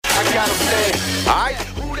All right.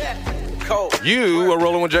 You are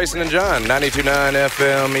rolling with Jason and John, 92.9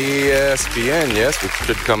 FM ESPN. Yes, we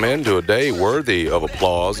should come into a day worthy of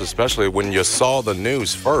applause, especially when you saw the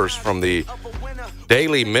news first from the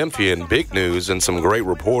Daily Memphian. Big news and some great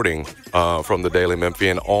reporting from the Daily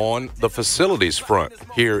Memphian on the facilities front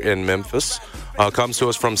here in Memphis. Comes to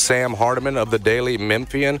us from Sam Hardiman of the Daily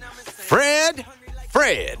Memphian. Fred,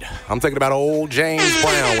 I'm thinking about old James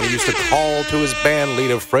Brown when he used to call to his band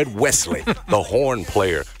leader, Fred Wesley, the horn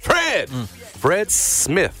player. Fred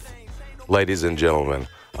Smith, ladies and gentlemen,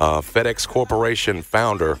 FedEx Corporation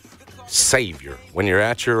founder, savior. When you're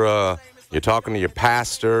at you're talking to your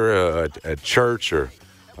pastor at church, or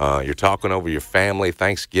you're talking over your family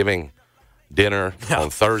Thanksgiving dinner on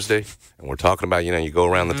Thursday, and we're talking about, you go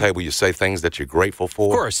around the table, you say things that you're grateful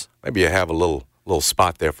for. Of course. Maybe you have a little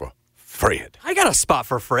spot there for Fred. I got a spot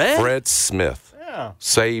for Fred. Fred Smith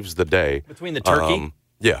saves the day. Between the turkey?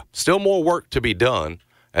 Still more work to be done,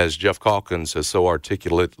 as Jeff Calkins has so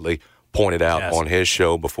articulately pointed out on his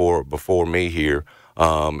show before me here,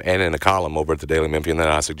 and in a column over at the Daily Memphian that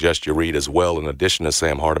I suggest you read as well, in addition to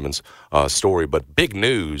Sam Hardiman's story. But big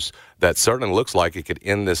news that certainly looks like it could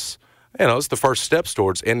end this. It's the first steps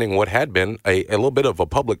towards ending what had been a little bit of a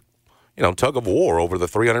public tug of war over the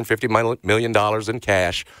 $350 million in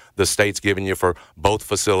cash the state's giving you for both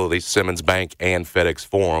facilities, Simmons Bank and FedEx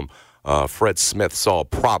Forum. Fred Smith saw a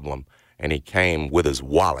problem, and he came with his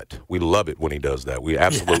wallet. We love it when he does that. We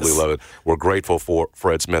absolutely love it. We're grateful for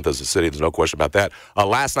Fred Smith as a city. There's no question about that.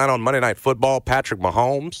 Last night on Monday Night Football, Patrick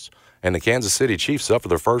Mahomes and the Kansas City Chiefs suffered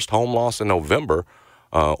their first home loss in November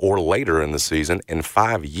or later in the season in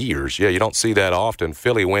 5 years. Yeah, you don't see that often.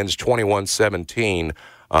 Philly wins 21-17.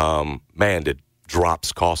 Man, did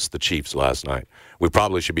drops cost the Chiefs last night. We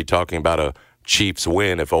probably should be talking about a Chiefs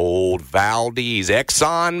win if old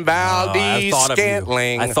Exxon Valdez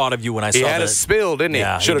Scantling. I thought of you when I saw that. He had a spill, didn't he?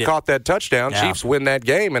 Yeah, should have caught that touchdown. Yeah. Chiefs win that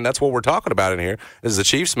game, and that's what we're talking about in here, is the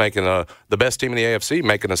Chiefs making the best team in the AFC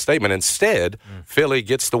making a statement. Instead, Philly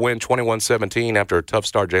gets the win 21-17 after a tough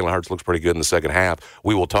start. Jalen Hurts looks pretty good in the second half.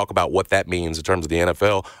 We will talk about what that means in terms of the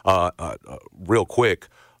NFL. Real quick,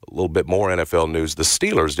 a little bit more NFL news. The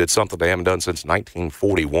Steelers did something they haven't done since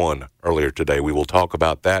 1941 earlier today. We will talk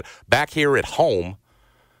about that. Back here at home,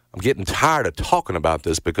 I'm getting tired of talking about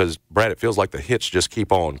this because, Brad, it feels like the hits just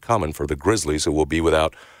keep on coming for the Grizzlies, who will be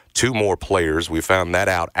without two more players. We found that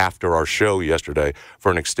out after our show yesterday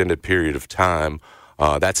for an extended period of time.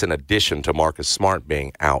 That's in addition to Marcus Smart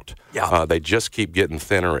being out. Yeah. They just keep getting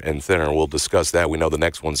thinner and thinner. We'll discuss that. We know the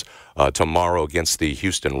next one's tomorrow against the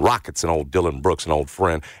Houston Rockets, and old Dylan Brooks, an old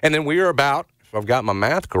friend. And then we are about, if I've got my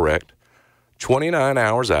math correct, 29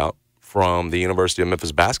 hours out from the University of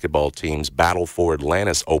Memphis basketball team's Battle for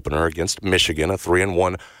Atlantis opener against Michigan, a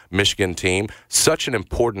 3-1 Michigan team. Such an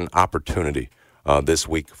important opportunity this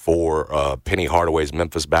week for Penny Hardaway's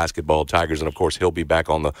Memphis basketball Tigers. And, of course, he'll be back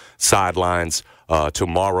on the sidelines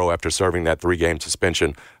tomorrow after serving that 3-game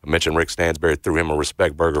suspension. I mentioned Rick Stansberry threw him a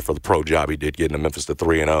respect burger for the pro job he did getting to Memphis to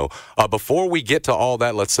 3-0. Before we get to all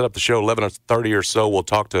that, let's set up the show. 11:30 or so, we'll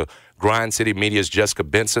talk to Grind City Media's Jessica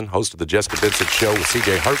Benson, host of the Jessica Benson Show with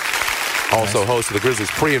C.J. Hurt. Also host of the Grizzlies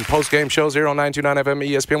pre- and post-game shows here on 92.9 FM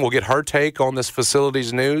ESPN. We'll get her take on this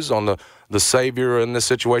facilities news, on the savior in this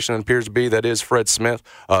situation it appears to be, that is Fred Smith.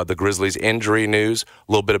 The Grizzlies injury news,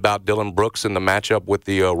 a little bit about Dylan Brooks and the matchup with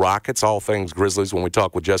the Rockets, all things Grizzlies when we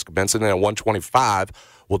talk with Jessica Benson. And at 1:25,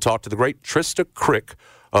 we'll talk to the great Trista Crick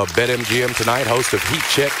of BetMGM tonight, host of Heat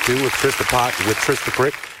Check 2 with Trista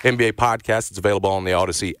Crick, NBA podcast. It's available on the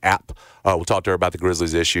Odyssey app. We'll talk to her about the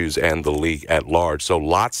Grizzlies issues and the league at large. So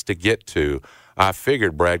lots to get to. I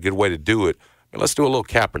figured, Brad, good way to do it. Let's do a little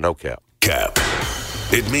cap or no cap. Cap.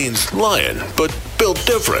 It means lion, but built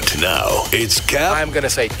different. Now it's cap. I'm going to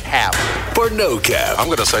say cap. For no cap. I'm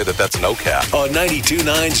going to say that's no cap. On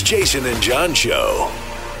 92.9's Jason and John Show.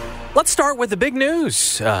 Let's start with the big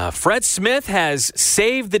news. Fred Smith has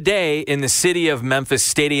saved the day in the city of Memphis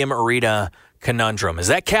Stadium Arena conundrum. Is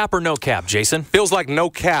that cap or no cap, Jason? Feels like no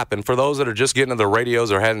cap. And for those that are just getting to the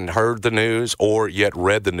radios or hadn't heard the news or yet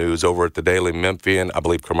read the news over at the Daily Memphian, I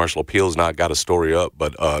believe Commercial Appeals not got a story up,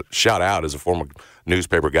 but shout out as a former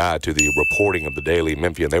newspaper guy to the reporting of the Daily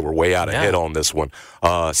Memphian. They were way out ahead on this one.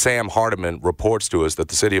 Sam Hardiman reports to us that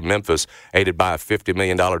the city of Memphis, aided by a $50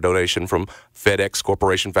 million donation from FedEx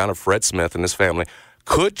Corporation founder Fred Smith and his family,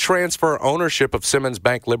 could transfer ownership of Simmons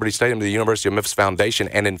Bank Liberty Stadium to the University of Memphis Foundation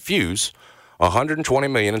and infuse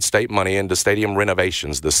 $120 million in state money into stadium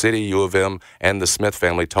renovations. The city, U of M, and the Smith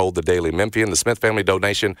family told the Daily Memphian. The Smith family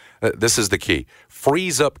donation, this is the key,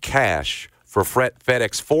 frees up cash for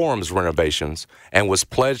FedEx Forum's renovations and was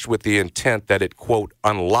pledged with the intent that it, quote,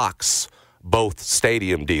 unlocks both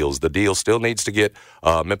stadium deals. The deal still needs to get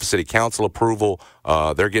Memphis City Council approval.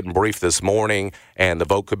 They're getting briefed this morning, and the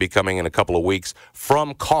vote could be coming in a couple of weeks.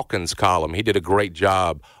 From Calkins' column, he did a great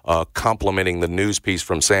job complimenting the news piece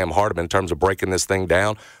from Sam Hardiman in terms of breaking this thing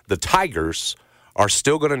down. The Tigers are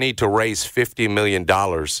still going to need to raise $50 million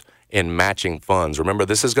in matching funds. Remember,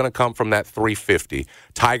 this is going to come from that 350.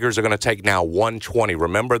 Tigers are going to take now 120.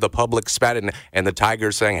 Remember, the public spat it, and the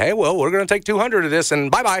Tigers saying, hey, well, we're going to take 200 of this, and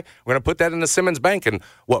bye-bye. We're going to put that in the Simmons Bank, and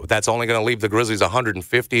that's only going to leave the Grizzlies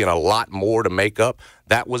 150 and a lot more to make up.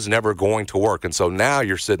 That was never going to work, and so now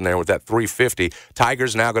you're sitting there with that 350.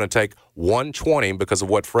 Tigers now going to take 120 because of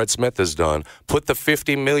what Fred Smith has done, put the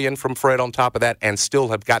 $50 million from Fred on top of that, and still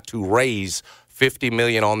have got to raise $50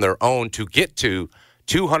 million on their own to get to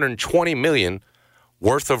 $220 million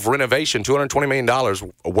worth of renovation, $220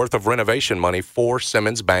 million worth of renovation money for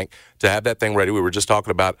Simmons Bank to have that thing ready. We were just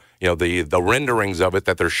talking about, the renderings of it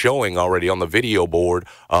that they're showing already on the video board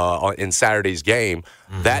in Saturday's game.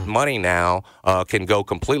 Mm-hmm. That money now can go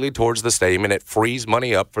completely towards the stadium, and it frees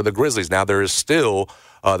money up for the Grizzlies. Now, there is still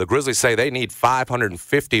the Grizzlies say they need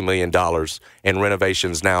 $550 million in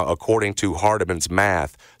renovations now, according to Hardiman's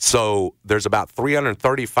math. So there's about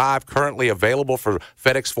 $335 currently available for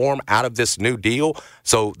FedEx Forum out of this new deal.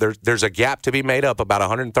 So there's a gap to be made up, about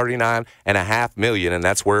 $139.5 million, and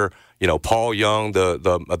that's where Paul Young,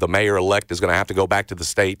 the mayor-elect, is going to have to go back to the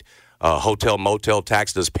state hotel motel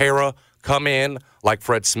tax. Does Para come in like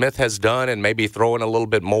Fred Smith has done and maybe throw in a little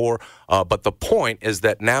bit more? But the point is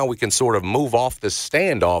that now we can sort of move off this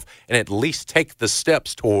standoff and at least take the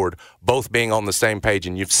steps toward both being on the same page.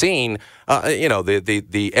 And you've seen,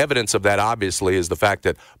 the evidence of that obviously is the fact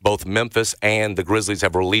that both Memphis and the Grizzlies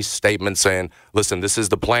have released statements saying, listen, this is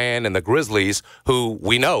the plan. And the Grizzlies, who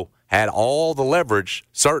we know had all the leverage,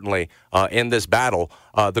 certainly, in this battle.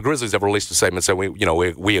 The Grizzlies have released a statement saying,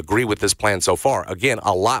 we agree with this plan so far. Again,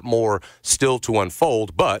 a lot more still to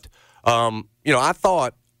unfold. But, I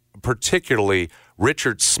thought particularly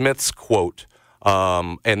Richard Smith's quote,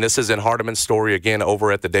 and this is in Hardiman's story again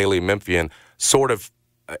over at the Daily Memphian, sort of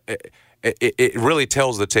it really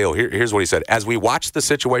tells the tale. Here's what he said. As we watched the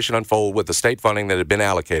situation unfold with the state funding that had been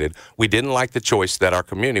allocated, we didn't like the choice that our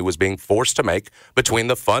community was being forced to make between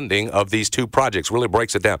the funding of these two projects. Really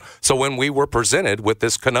breaks it down. So when we were presented with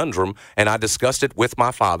this conundrum, and I discussed it with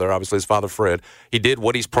my father, obviously his father Fred, he did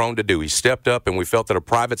what he's prone to do. He stepped up, and we felt that a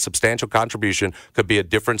private substantial contribution could be a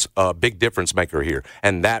big difference maker here.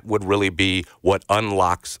 And that would really be what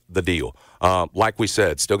unlocks the deal. Like we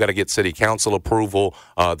said, still got to get city council approval.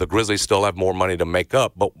 The Grizzlies still have more money to make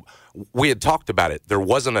up. But we had talked about it. There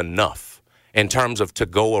wasn't enough in terms of to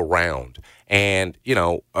go around. And,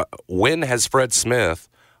 when has Fred Smith,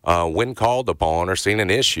 when called upon or seen an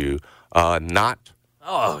issue, not...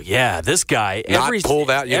 Oh yeah, this guy pulled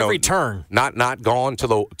out, every turn, not gone to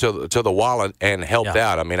the wallet and helped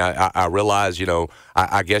out. I mean, I realize,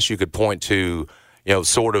 I guess you could point to,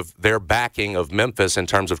 sort of their backing of Memphis in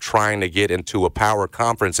terms of trying to get into a power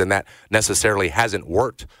conference, and that necessarily hasn't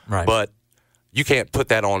worked. Right. But you can't put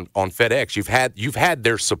that on FedEx. You've had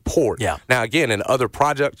their support. Yeah. Now, again, in other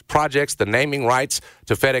projects, the naming rights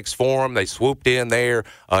to FedEx Forum, they swooped in there.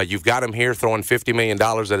 You've got them here throwing $50 million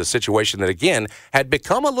at a situation that, again, had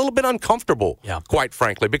become a little bit uncomfortable, quite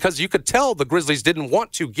frankly, because you could tell the Grizzlies didn't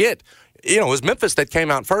want to get, it was Memphis that came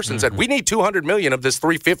out first and said, we need $200 million of this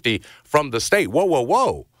 $350 from the state.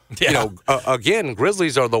 Whoa. Yeah. Again,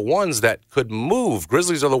 Grizzlies are the ones that could move.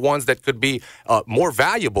 Grizzlies are the ones that could be more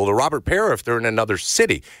valuable to Robert Parra if they're in another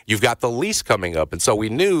city. You've got the lease coming up. And so we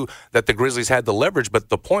knew that the Grizzlies had the leverage. But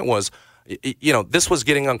the point was, this was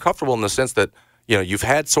getting uncomfortable in the sense that, you've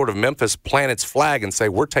had sort of Memphis plant its flag and say,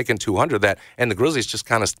 we're taking 200 of that. And the Grizzlies just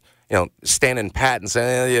kind of, standing pat and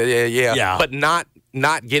saying, yeah. But not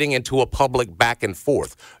getting into a public back and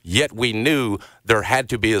forth. Yet we knew there had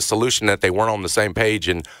to be a solution, that they weren't on the same page.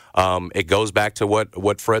 And it goes back to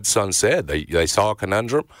what Fred's son said. They saw a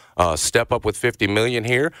conundrum, step up with $50 million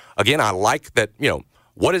here. Again, I like that,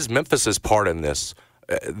 what is Memphis's part in this?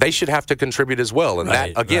 They should have to contribute as well. And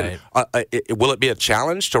that, again, will it be a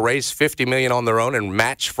challenge to raise $50 million on their own and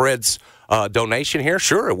match Fred's donation here?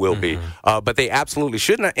 Sure, it will be. But they absolutely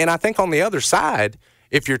shouldn't. And I think on the other side,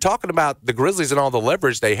 if you're talking about the Grizzlies and all the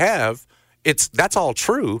leverage they have, that's all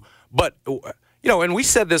true. But, and we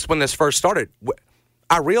said this when this first started.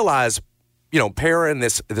 I realize, Parra and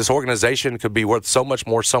this organization could be worth so much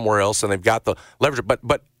more somewhere else, and they've got the leverage.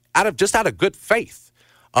 But out of good faith,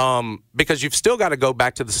 because you've still got to go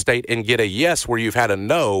back to the state and get a yes where you've had a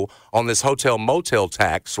no on this hotel motel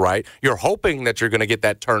tax, right? You're hoping that you're going to get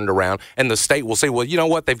that turned around, and the state will say, well, you know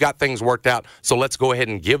what, they've got things worked out, so let's go ahead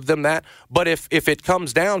and give them that. But if it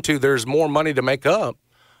comes down to there's more money to make up,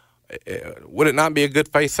 would it not be a good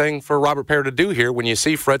faith thing for Robert Pear to do here when you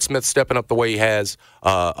see Fred Smith stepping up the way he has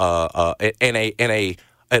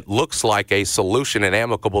it looks like a solution, an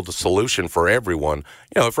amicable solution for everyone.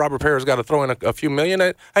 If Robert Pear's got to throw in a few million,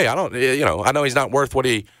 hey, I know he's not worth what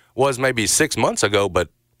he was maybe 6 months ago, but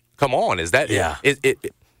come on, is that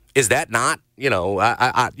is that not,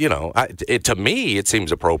 to me it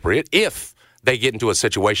seems appropriate if they get into a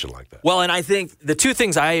situation like that. Well, and I think the two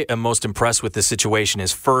things I am most impressed with this situation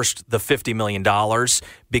is first the $50 million,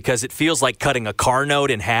 because it feels like cutting a car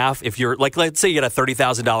note in half. If you're like, let's say you get a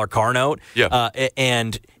 $30,000 car note,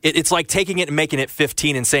 and it's like taking it and making it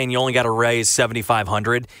 15 and saying you only got to raise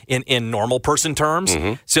 $7,500 in normal person terms.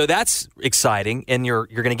 Mm-hmm. So that's exciting, and you're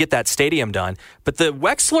going to get that stadium done. But the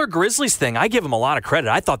Wexler Grizzlies thing, I give them a lot of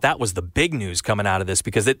credit. I thought that was the big news coming out of this,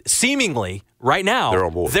 because it seemingly right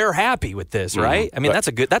now they're happy with this, right? Mm-hmm. I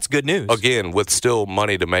mean, that's good news. Again, with still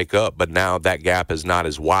money to make up, but now that gap is not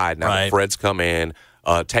as wide. Now Fred's come in,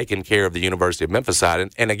 taking care of the University of Memphis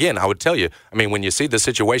side. And again, I would tell you, I mean, when you see the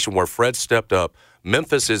situation where Fred stepped up,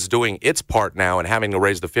 Memphis is doing its part now and having to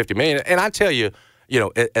raise the $50 million. And I tell you,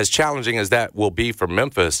 as challenging as that will be for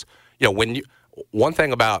Memphis, one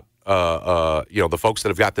thing about the folks that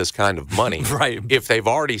have got this kind of money, right? If they've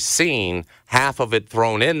already seen half of it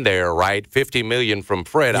thrown in there, right? $50 million from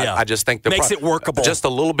Fred. Yeah. I just think makes it workable. Just a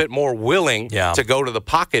little bit more willing to go to the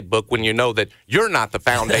pocketbook when you know that you're not the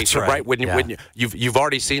foundation, right? When you've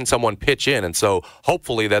already seen someone pitch in, and so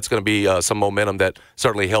hopefully that's going to be some momentum that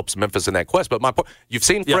certainly helps Memphis in that quest. But my point, you've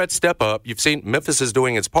seen Fred step up. You've seen Memphis is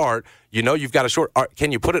doing its part. You've got a short.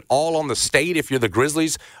 Can you put it all on the state if you're the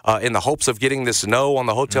Grizzlies in the hopes of getting this no on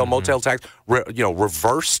the hotel motel tax,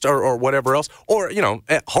 reversed or whatever else? Or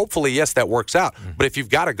hopefully yes, that works out. Mm-hmm. But if you've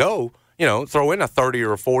got to go, throw in a 30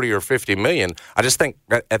 or 40 or 50 million. I just think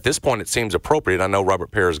at this point it seems appropriate. I know Robert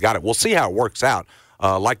Pear has got it. We'll see how it works out.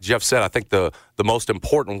 Like Jeff said, I think the most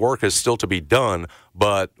important work is still to be done.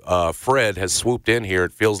 But Fred has swooped in here,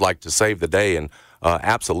 it feels like, to save the day. And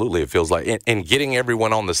absolutely, it feels like in getting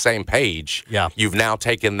everyone on the same page, you've now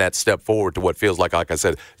taken that step forward to what feels like I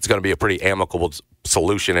said, it's going to be a pretty amicable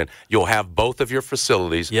solution, and you'll have both of your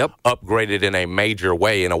facilities upgraded in a major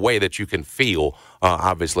way, in a way that you can feel.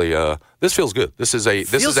 Obviously, this feels good. This is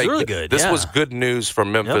really good. This was good news for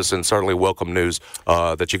Memphis, and certainly welcome news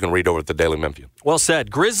that you can read over at the Daily Memphian. Well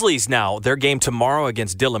said. Grizzlies now, their game tomorrow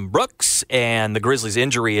against Dillon Brooks, and the Grizzlies'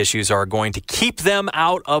 injury issues are going to keep them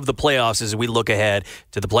out of the playoffs as we look ahead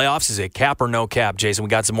to the playoffs. Is it cap or no cap, Jason? We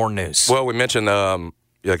got some more news. Well, we mentioned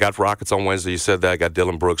I got Rockets on Wednesday. You said that. I got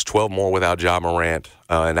Dillon Brooks, 12 more without Ja Morant.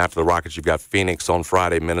 And after the Rockets, you've got Phoenix on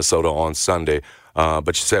Friday, Minnesota on Sunday. But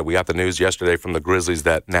you said we got the news yesterday from the Grizzlies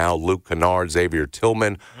that now Luke Kennard, Xavier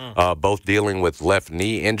Tillman, both dealing with left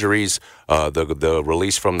knee injuries. The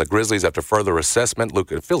release from the Grizzlies after further assessment.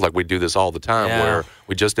 Luke, it feels like we do this all the time, where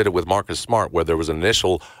we just did it with Marcus Smart, where there was an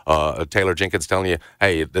initial Taylor Jenkins telling you,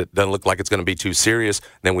 hey, it doesn't look like it's going to be too serious.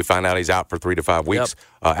 Then we find out he's out for 3 to 5 weeks.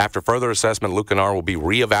 After further assessment, Luke Kennard will be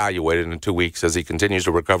reevaluated in 2 weeks as he continues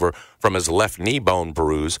to recover from his left knee bone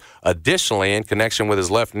bruise. Additionally, in connection with his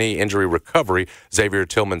left knee injury recovery, Xavier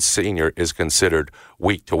Tillman Sr. is considered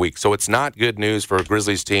week to week. So it's not good news for a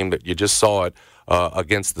Grizzlies team that you just saw it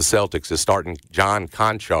against the Celtics is starting John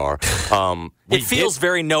Conchar. It feels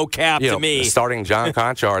very no cap to me. Starting John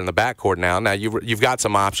Conchar in the backcourt now. Now, you've got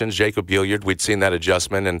some options. Jacob Gilyard, we'd seen that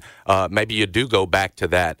adjustment, and maybe you do go back to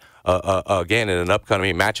that again in an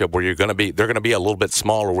upcoming matchup where they're going to be a little bit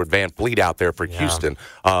smaller with Van Fleet out there for Houston.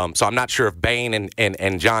 So I'm not sure if Bain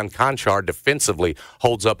and John Conchar defensively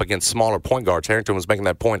holds up against smaller point guards. Harrington was making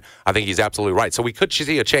that point. I think he's absolutely right. So we could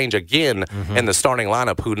see a change again in the starting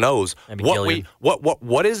lineup. Who knows?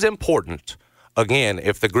 What is important? Again,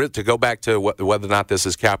 if the Grizz, to go back to whether or not this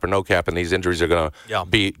is cap or no cap, and these injuries are going to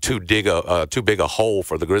be too big a hole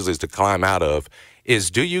for the Grizzlies to climb out of,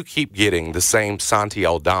 is do you keep getting the same Santi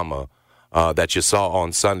Aldama that you saw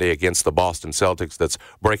on Sunday against the Boston Celtics that's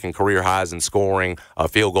breaking career highs in scoring,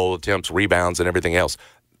 field goal attempts, rebounds, and everything else?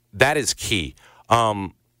 That is key.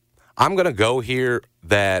 I'm going to go here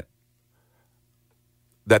that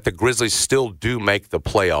the Grizzlies still do make the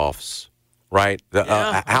playoffs. Right?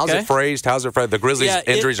 How's it phrased? The Grizzlies'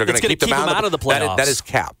 injuries are going to keep them out of the playoffs. That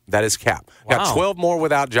is cap. Wow. Got 12 more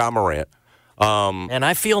without Ja Morant. And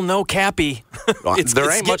I feel no Cappy.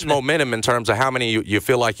 There ain't much momentum in terms of how many you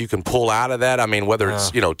feel like you can pull out of that. I mean, whether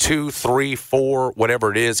it's 2, 3, 4,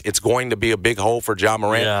 whatever it is, it's going to be a big hole for Ja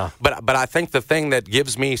Morant. Yeah. But I think the thing that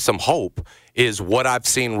gives me some hope is what I've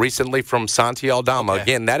seen recently from Santi Aldama. Okay.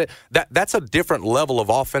 Again, that's a different level of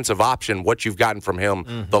offensive option, what you've gotten from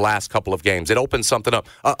him the last couple of games. It opens something up.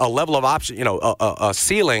 A level of option, a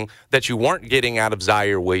ceiling that you weren't getting out of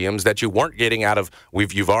Zaire Williams, that you weren't getting out of,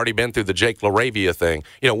 you've already been through the Jake LaRavia thing.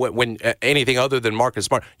 When anything other than Marcus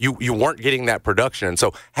Smart, you weren't getting that production. And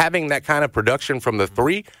so having that kind of production from the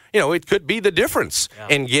three, it could be the difference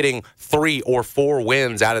in getting 3 or 4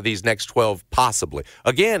 wins out of these next 12 possibly.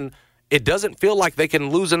 Again, it doesn't feel like they can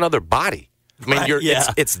lose another body. I mean,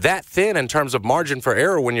 it's that thin in terms of margin for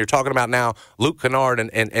error when you're talking about now Luke Kennard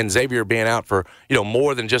and Xavier being out for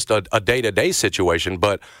more than just a day-to-day situation.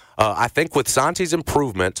 But I think with Santi's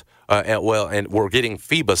improvement, and we're getting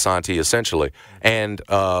FIBA Santi essentially, and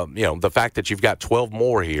the fact that you've got 12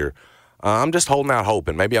 more here, I'm just holding out hope.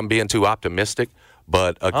 And maybe I'm being too optimistic,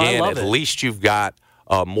 but again, at least you've got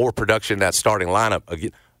more production in that starting lineup.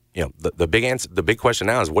 Again, the big question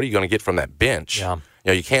now is what are you going to get from that bench? Yeah.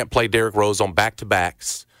 You can't play Derrick Rose on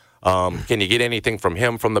back-to-backs. Can you get anything from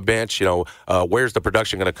him from the bench? Where's the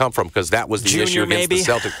production going to come from? Because that was the issue against the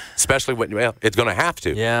Celtics, especially when it's going to have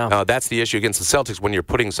to. Yeah. That's the issue against the Celtics when you're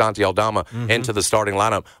putting Santi Aldama into the starting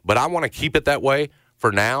lineup. But I want to keep it that way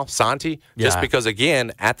for now, Santi, just because,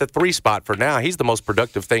 again, at the 3 spot for now, he's the most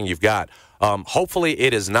productive thing you've got. Hopefully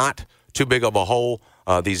it is not too big of a hole.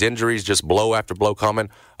 These injuries just blow after blow coming,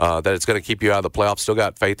 that it's going to keep you out of the playoffs. Still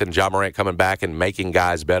got faith in Ja Morant coming back and making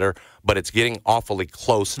guys better, but it's getting awfully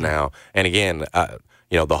close now. And again,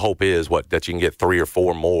 the hope is that you can get 3 or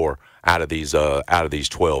 4 more out of these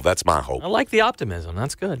 12. That's my hope. I like the optimism.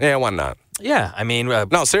 That's good. Yeah, why not? Yeah, I mean,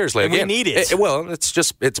 no, seriously. Again, we need it.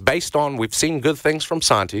 It's based on we've seen good things from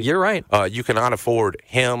Santi. You're right. You cannot afford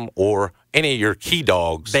him or any of your key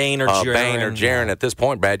dogs, Bain or Jaren. At this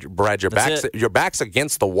point, Brad, your back's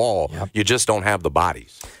against the wall. Yep. You just don't have the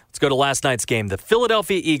bodies. Let's go to last night's game. The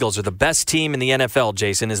Philadelphia Eagles are the best team in the NFL,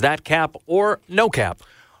 Jason. Is that cap or no cap?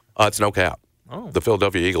 It's no cap. Oh. The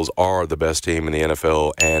Philadelphia Eagles are the best team in the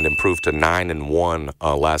NFL and improved to 9-1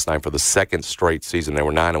 last night for the second straight season. They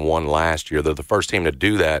were 9-1 last year. They're the first team to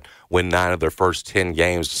do that, win 9 of their first 10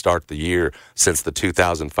 games to start the year since the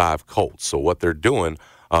 2005 Colts. So what they're doing,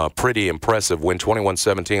 pretty impressive. Win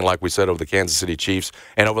 21-17, like we said, over the Kansas City Chiefs.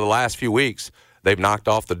 And over the last few weeks, they've knocked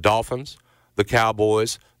off the Dolphins, the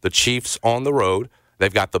Cowboys, the Chiefs on the road.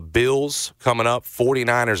 They've got the Bills coming up,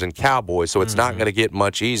 49ers and Cowboys, so it's not going to get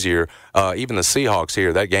much easier. Even the Seahawks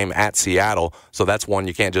here, that game at Seattle, so that's one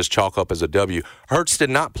you can't just chalk up as a W. Hurts did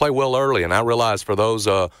not play well early, and I realize for those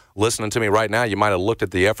listening to me right now, you might have looked at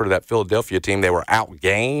the effort of that Philadelphia team. They were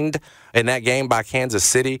outgained in that game by Kansas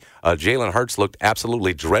City. Jalen Hurts looked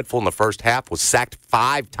absolutely dreadful in the first half, was sacked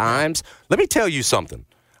 5 times. Let me tell you something,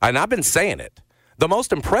 and I've been saying it. The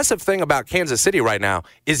most impressive thing about Kansas City right now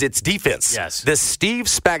is its defense. Yes. This Steve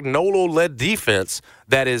Spagnuolo-led defense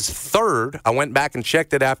that is third. I went back and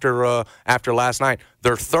checked it after last night.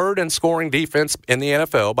 They're third in scoring defense in the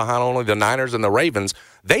NFL behind only the Niners and the Ravens.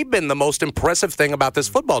 They've been the most impressive thing about this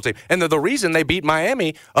football team. And they're the reason they beat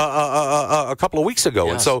Miami a couple of weeks ago.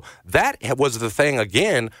 Yes. And so that was the thing,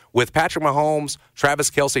 again, with Patrick Mahomes,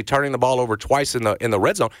 Travis Kelce turning the ball over twice in the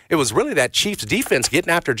red zone. It was really that Chiefs defense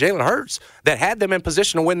getting after Jalen Hurts that had them in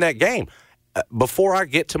position to win that game. Before I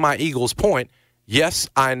get to my Eagles point, yes,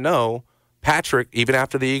 I know Patrick, even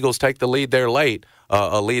after the Eagles take the lead there late,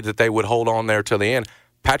 a lead that they would hold on there till the end,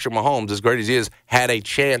 Patrick Mahomes, as great as he is, had a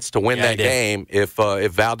chance to win that game if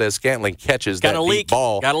Valdez-Scantling catches that deep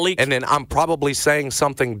ball. Got a leak. And then I'm probably saying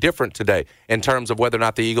something different today in terms of whether or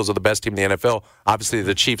not the Eagles are the best team in the NFL. Obviously,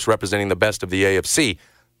 the Chiefs representing the best of the AFC.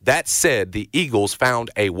 That said, the Eagles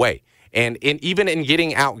found a way. And even in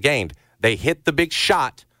getting outgained, they hit the big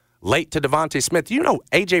shot late to Devontae Smith. You know,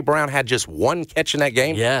 A.J. Brown had just 1 catch in that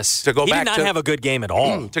game. Yes. He did not have a good game at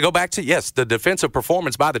all. To go back to, the defensive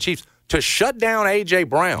performance by the Chiefs to shut down A.J.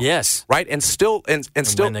 Brown. Yes. Right? And still win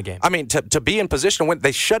the game. I mean, to be in position to win,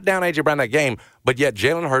 they shut down A.J. Brown that game, but yet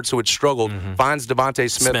Jalen Hurts, who had struggled, finds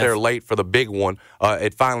Devontae Smith there late for the big one.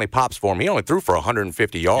 It finally pops for him. He only threw for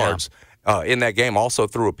 150 yards in that game, also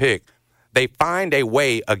threw a pick. They find a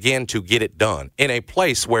way, again, to get it done in a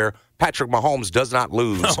place where Patrick Mahomes does not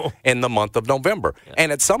lose in the month of November. Yeah.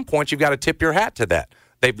 And at some point, you've got to tip your hat to that.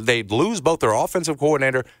 They lose both their offensive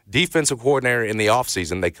coordinator, defensive coordinator in the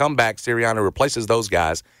offseason. They come back, Sirianni replaces those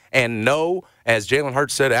guys, and know, as Jalen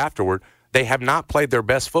Hurts said afterward, they have not played their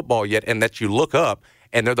best football yet, and that you look up,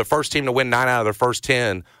 and they're the first team to win 9 out of their first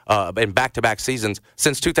 10 in back-to-back seasons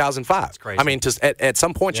since 2005. That's crazy. I mean, at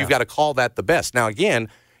some point, you've got to call that the best. Now, again,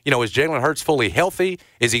 is Jalen Hurts fully healthy?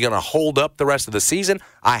 Is he going to hold up the rest of the season?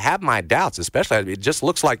 I have my doubts, especially. It just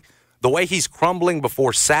looks like the way he's crumbling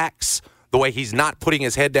before sacks, the way he's not putting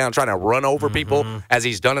his head down, trying to run over people as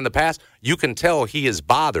he's done in the past, you can tell he is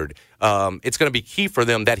bothered. It's going to be key for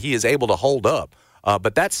them that he is able to hold up.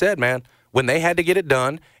 But that said, man, when they had to get it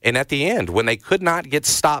done, and at the end, when they could not get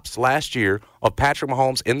stops last year of Patrick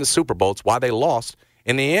Mahomes in the Super Bowl, it's why they lost.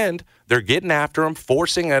 In the end, they're getting after him,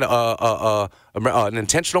 forcing an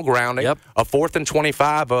intentional grounding, a 4th and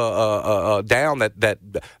 25 down that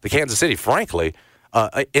the Kansas City, frankly,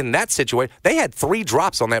 in that situation, they had 3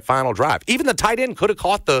 drops on that final drive. Even the tight end could have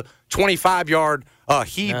caught the 25-yard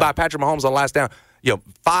heave by Patrick Mahomes on last down.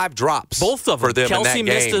 5 drops. Both of them. For them Kelsey in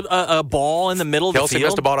that game. missed a ball in the middle of the field. Kelsey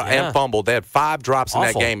missed a ball and fumbled. They had 5 drops in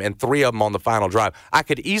that game, and 3 of them on the final drive. I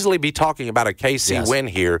could easily be talking about a KC win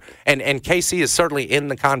here, and KC is certainly in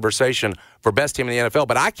the conversation for best team in the NFL,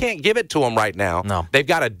 but I can't give it to them right now. No. They've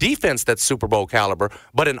got a defense that's Super Bowl caliber,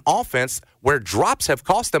 but an offense where drops have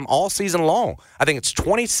cost them all season long. I think it's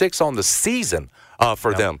 26 on the season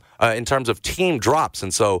for them in terms of team drops.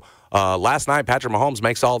 And so last night, Patrick Mahomes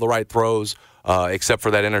makes all the right throws, except for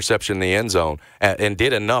that interception in the end zone, and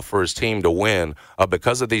did enough for his team to win.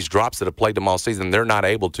 Because of these drops that have plagued them all season, they're not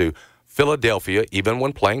able to. Philadelphia, even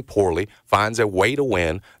when playing poorly, finds a way to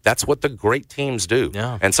win. That's what the great teams do.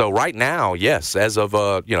 Yeah. And so right now, yes, as of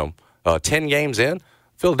 10 games in,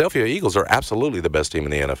 Philadelphia Eagles are absolutely the best team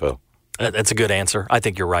in the NFL. That's a good answer. I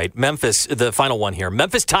think you're right. Memphis, the final one here.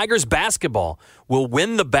 Memphis Tigers basketball will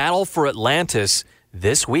win the battle for Atlantis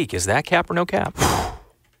this week. Is that cap or no cap?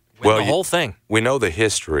 The whole thing. We know the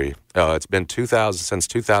history. It's been since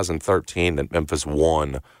 2013 that Memphis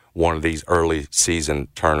won one of these early season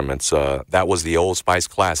tournaments. That was the Old Spice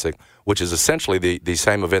Classic, which is essentially the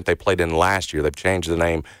same event they played in last year. They've changed the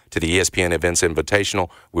name to the ESPN Events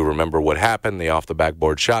Invitational. We remember what happened, the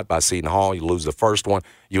off-the-backboard shot by Seton Hall. You lose the first one.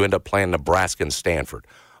 You end up playing Nebraska and Stanford.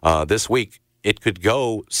 This week, it could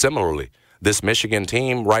go similarly. This Michigan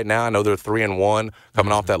team right now, I know they're 3-1,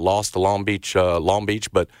 coming off that loss to Long Beach,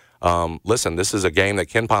 but listen, this is a game that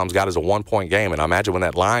Ken Palm's got as a 1-point game, and I imagine when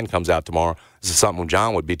that line comes out tomorrow, this is something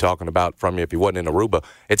John would be talking about from you if he wasn't in Aruba.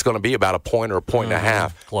 It's going to be about a point or a point and a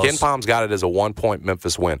half. Close. Ken Palm's got it as a 1-point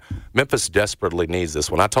Memphis win. Memphis desperately needs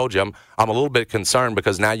this one. I told you I'm a little bit concerned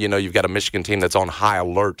because now you've got a Michigan team that's on high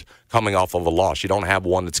alert coming off of a loss. You don't have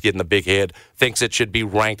one that's getting the big head, thinks it should be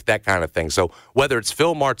ranked, that kind of thing. So whether it's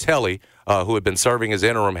Phil Martelli, who had been serving as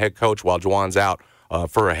interim head coach while Juwan's out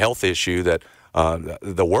for a health issue that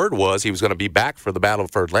the word was he was going to be back for the battle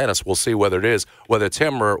for Atlantis. We'll see whether it's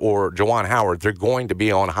him or Juwan Howard. They're going to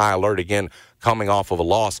be on high alert again coming off of a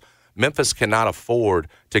loss. Memphis cannot afford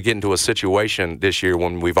to get into a situation this year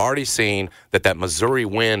when we've already seen that Missouri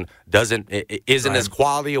win isn't as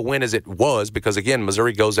quality a win as it was because, again,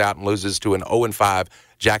 Missouri goes out and loses to an 0-5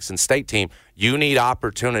 Jackson State team. You need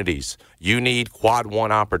opportunities. You need quad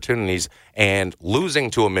one opportunities, and losing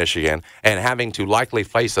to a Michigan and having to likely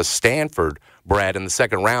face a Stanford, Brad, in the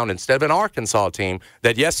second round instead of an Arkansas team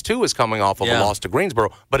that, yes, too, is coming off of a loss to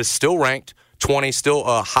Greensboro, but is still ranked 20, still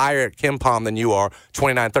higher at Ken Palm than you are,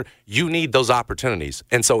 29, 30. You need those opportunities.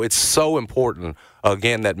 And so it's so important,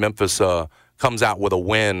 again, that Memphis comes out with a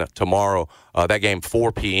win tomorrow. That game,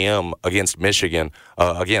 4 p.m. against Michigan.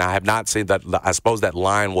 Again, I have not seen that. I suppose that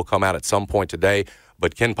line will come out at some point today,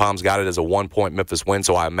 but Ken Palm's got it as a 1-point Memphis win,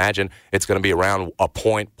 so I imagine it's going to be around a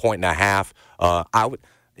point and a half.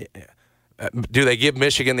 Do they give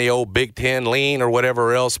Michigan the old Big Ten lean or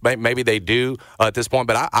whatever else? Maybe they do at this point.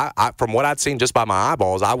 But I from what I'd seen just by my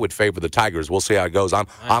eyeballs, I would favor the Tigers. We'll see how it goes. I'm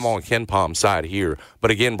on Ken Palm's side here. But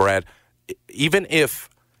again, Brad, even if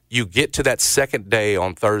you get to that second day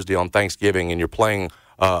on Thursday on Thanksgiving and you're playing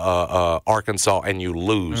Arkansas and you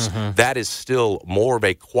lose, that is still more of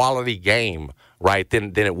a quality game, right,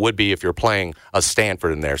 than it would be if you're playing a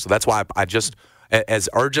Stanford in there. So that's why I just, as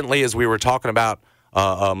urgently as we were talking about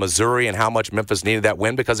Missouri and how much Memphis needed that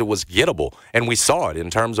win, because it was gettable. And we saw it in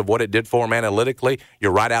terms of what it did for them analytically.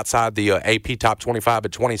 You're right outside the AP top 25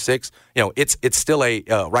 at 26. It's still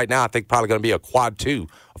right now I think probably going to be a quad 2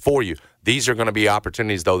 for you. These are going to be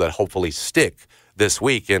opportunities, though, that hopefully stick this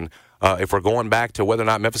week. And if we're going back to whether or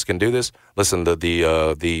not Memphis can do this, listen,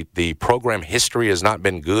 the program history has not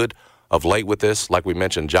been good of late with this. Like we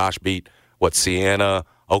mentioned, Josh beat Siena,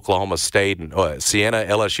 Oklahoma State, Siena,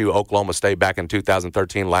 LSU, Oklahoma State back in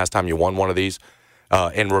 2013. Last time you won one of these,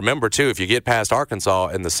 and remember too, if you get past Arkansas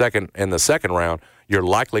in the second round, you're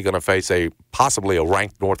likely going to face possibly a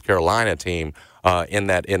ranked North Carolina team in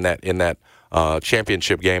that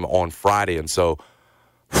championship game on Friday. And so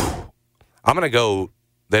I'm going to go.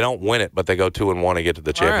 They don't win it, but they go 2-1 and get to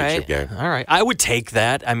the championship game. All right, I would take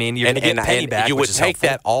that. I mean, you're going to get penny back. You would take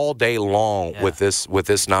that all day long with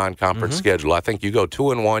this non-conference schedule. I think you go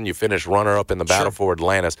 2-1, you finish runner-up in the battle for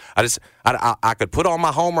Atlantis. I could put on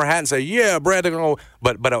my homer hat and say, yeah, Brad,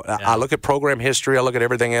 but I look at program history, I look at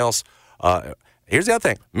everything else. Here's the other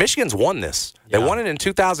thing: Michigan's won this. They won it in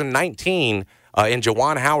 2019 in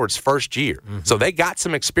Juwan Howard's first year, so they got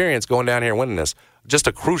some experience going down here and winning this. Just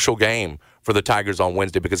a crucial game for the Tigers on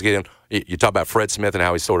Wednesday because, again, you talk about Fred Smith and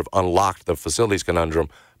how he sort of unlocked the facilities conundrum.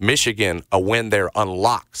 Michigan, a win there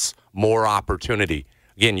unlocks more opportunity.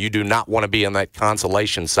 Again, you do not want to be on that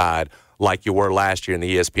consolation side like you were last year in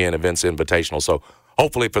the ESPN Events Invitational. So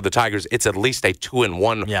hopefully for the Tigers, it's at least a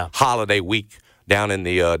 2-1 holiday week down in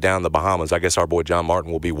the Bahamas. I guess our boy John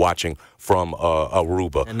Martin will be watching from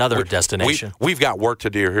Aruba. Another destination. We've got work to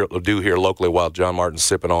do here locally while John Martin's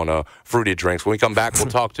sipping on fruity drinks. When we come back, we'll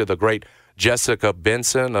talk to the great Jessica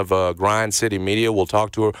Benson of Grind City Media. We'll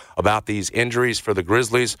talk to her about these injuries for the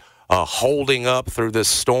Grizzlies holding up through this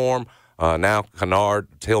storm. Now Kennard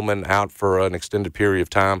Tillman out for an extended period of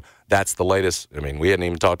time. That's the latest. I mean, we hadn't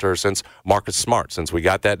even talked to her since Marcus Smart, since we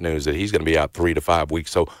got that news that he's going to be out 3 to 5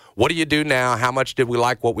 weeks. So what do you do now? How much did we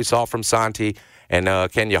like what we saw from Santi? And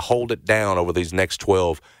can you hold it down over these next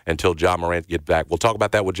 12 until John Morant gets back? We'll talk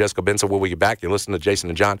about that with Jessica Benson when we get back. You're listening to Jason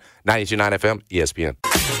and John, 92.9 FM, ESPN.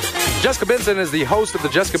 Jessica Benson is the host of the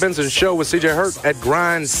Jessica Benson Show with CJ Hurt at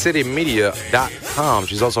grindcitymedia.com.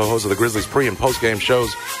 She's also a host of the Grizzlies pre- and post-game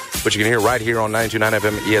shows, which you can hear right here on 92.9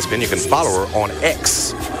 FM ESPN. You can follow her on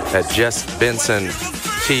X at Jess Benson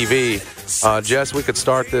TV. Jess, we could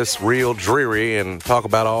start this real dreary and talk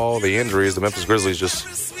about all the injuries the Memphis Grizzlies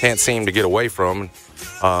just can't seem to get away from.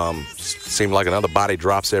 Seem like another body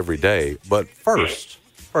drops every day. But first,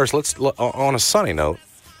 let's on a sunny note,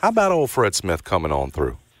 how about old Fred Smith coming on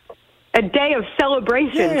through? A day of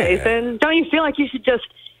celebration, Jason. Don't you feel like you should just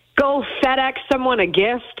go FedEx someone a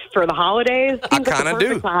gift for the holidays? I kind of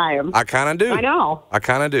do. I kind of do. I know. I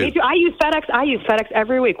kind of do. Me too. I use FedEx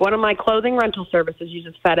every week. One of my clothing rental services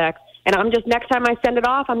uses FedEx. And next time I send it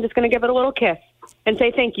off, I'm just going to give it a little kiss and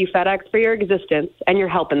say thank you, FedEx, for your existence and your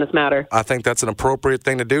help in this matter. I think that's an appropriate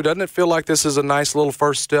thing to do. Doesn't it feel like this is a nice little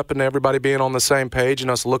first step into everybody being on the same page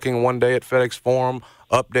and us looking one day at FedEx Forum,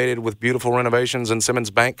 updated with beautiful renovations, and Simmons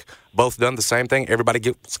Bank, both done the same thing? Everybody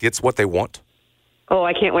gets what they want? Oh,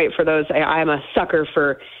 I can't wait for those. I'm a sucker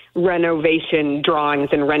for renovation drawings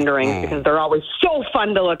and renderings because they're always so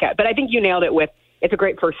fun to look at. But I think you nailed it with it's a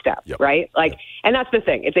great first step, right? And that's the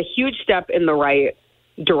thing. It's a huge step in the right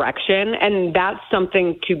direction, and that's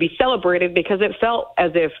something to be celebrated because it felt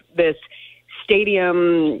as if this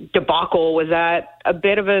stadium debacle was at a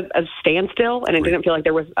bit of a standstill, and it didn't feel like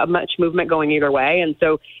there was much movement going either way. And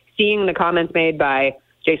so seeing the comments made by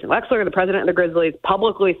Jason Wexler, the president of the Grizzlies,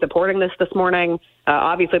 publicly supporting this morning.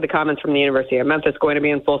 Obviously, the comments from the University of Memphis going to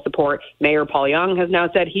be in full support. Mayor Paul Young has now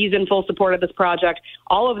said he's in full support of this project.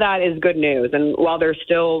 All of that is good news. And while there's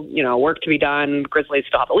still, work to be done, Grizzlies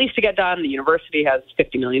still have a lease to get done. The university has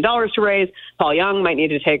 $50 million to raise. Paul Young might need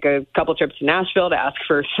to take a couple trips to Nashville to ask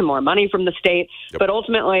for some more money from the state. Yep. But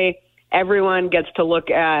ultimately, everyone gets to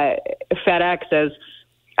look at FedEx as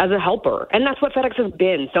a helper. And that's what FedEx has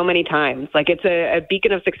been so many times. Like, it's a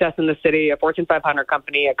beacon of success in the city, a Fortune 500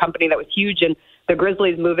 company, a company that was huge in the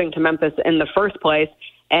Grizzlies moving to Memphis in the first place.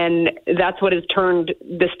 And that's what has turned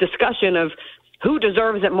this discussion of who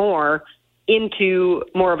deserves it more into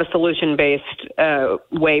more of a solution-based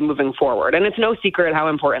way moving forward. And it's no secret how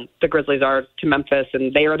important the Grizzlies are to Memphis,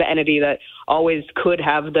 and they are the entity that always could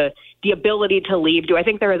have the ability to leave. Do I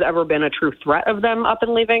think there has ever been a true threat of them up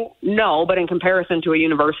and leaving? No, but in comparison to a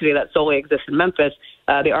university that solely exists in Memphis,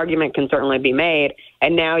 the argument can certainly be made.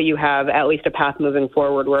 And now you have at least a path moving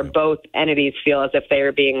forward where both entities feel as if they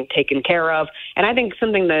are being taken care of. And I think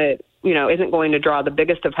something that, isn't going to draw the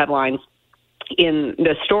biggest of headlines in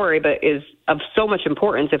this story, but is of so much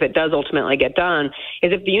importance if it does ultimately get done,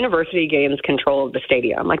 is if the university gains control of the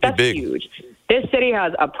stadium. Like, that's huge. This city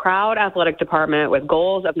has a proud athletic department with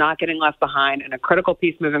goals of not getting left behind, and a critical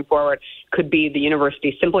piece moving forward could be the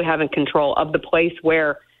university simply having control of the place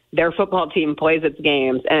where their football team plays its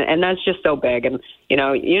games, and that's just so big. And,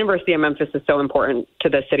 University of Memphis is so important to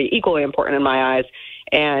the city, equally important in my eyes,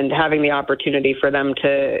 and having the opportunity for them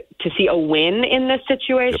to see a win in this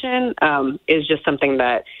situation is just something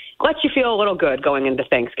that lets you feel a little good going into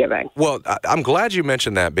Thanksgiving. Well, I'm glad you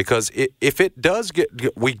mentioned that because if it does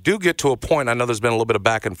we do get to a point, I know there's been a little bit of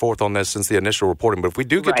back and forth on this since the initial reporting, but if we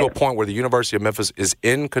do get to a point where the University of Memphis is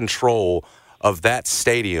in control of that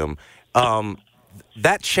stadium,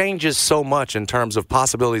 that changes so much in terms of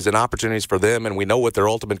possibilities and opportunities for them, and we know what their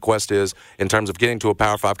ultimate quest is in terms of getting to a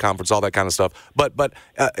Power 5 conference, all that kind of stuff. But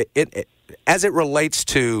as it relates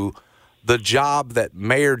to the job that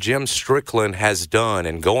Mayor Jim Strickland has done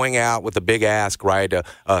and going out with a big ask, right,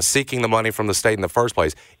 seeking the money from the state in the first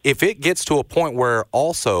place, if it gets to a point where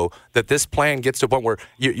also that this plan gets to a point where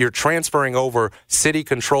you're transferring over city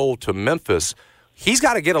control to Memphis, he's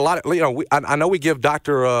got to get a lot of, I know we give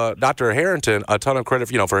Dr. Harrington a ton of credit,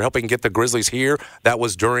 for helping get the Grizzlies here. That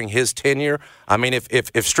was during his tenure. I mean,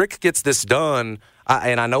 if Strick gets this done,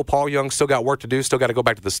 and I know Paul Young still got work to do, still got to go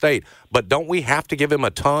back to the state, but don't we have to give him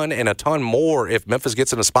a ton and a ton more if Memphis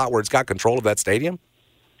gets in a spot where it's got control of that stadium?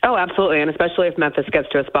 Oh, absolutely, and especially if Memphis gets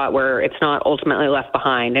to a spot where it's not ultimately left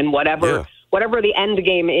behind, and whatever the end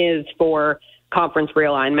game is for conference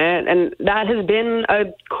realignment, and that has been a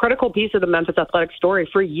critical piece of the Memphis athletic story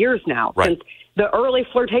for years now, since the early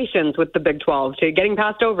flirtations with the Big 12 to getting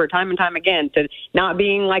passed over time and time again to not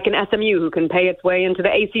being like an SMU who can pay its way into the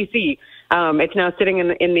ACC. It's now sitting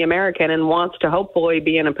in the American and wants to hopefully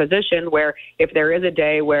be in a position where if there is a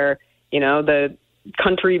day where, the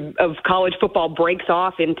country of college football breaks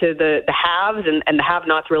off into the haves and the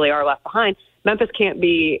have-nots really are left behind, Memphis can't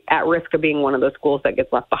be at risk of being one of those schools that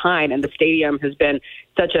gets left behind. And the stadium has been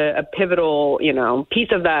such a pivotal, piece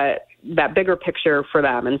of that bigger picture for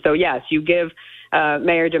them. And so, yes, you give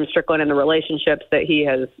Mayor Jim Strickland and the relationships that he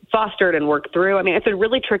has fostered and worked through. I mean, it's a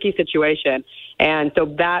really tricky situation. And so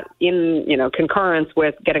that in, concurrence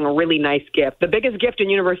with getting a really nice gift, the biggest gift in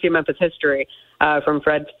University of Memphis history from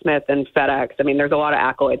Fred Smith and FedEx. I mean, there's a lot of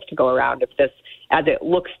accolades to go around if this, as it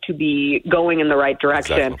looks to be going in the right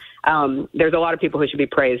direction. Exactly. There's a lot of people who should be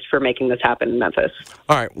praised for making this happen in Memphis.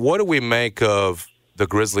 All right. What do we make of the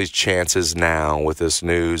Grizzlies' chances now with this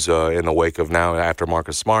news in the wake of now after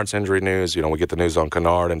Marcus Smart's injury news? We get the news on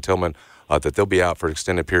Kennard and Tillman that they'll be out for an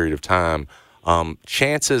extended period of time.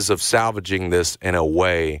 Chances of salvaging this in a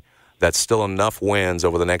way that's still enough wins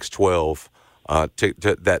over the next 12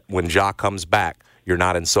 that when Ja comes back, you're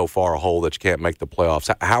not in so far a hole that you can't make the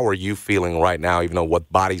playoffs. How are you feeling right now, even though what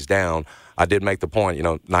body's down? I did make the point,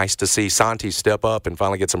 nice to see Santi step up and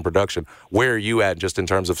finally get some production. Where are you at just in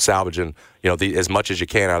terms of salvaging, as much as you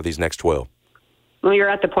can out of these next 12? Well, you're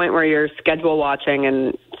at the point where you're schedule watching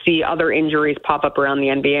and see other injuries pop up around the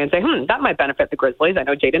NBA and say, that might benefit the Grizzlies. I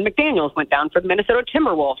know Jaden McDaniels went down for the Minnesota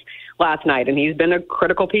Timberwolves last night, and he's been a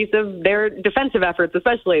critical piece of their defensive efforts,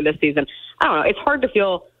 especially this season. I don't know. It's hard to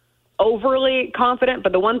feel overly confident,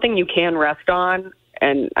 but the one thing you can rest on,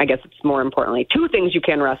 and I guess it's more importantly, two things you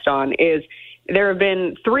can rest on, is there have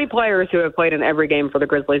been three players who have played in every game for the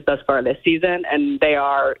Grizzlies thus far this season, and they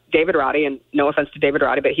are David Roddy, and no offense to David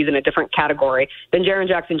Roddy, but he's in a different category than Jaren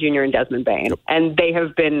Jackson Jr. and Desmond Bane. Yep. And they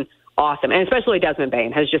have been awesome, and especially Desmond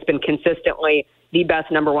Bane has just been consistently the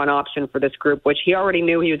best number one option for this group, which he already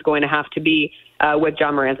knew he was going to have to be with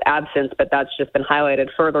John Morant's absence, but that's just been highlighted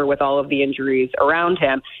further with all of the injuries around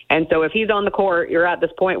him. And so if he's on the court, you're at this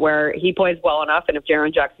point where he plays well enough, and if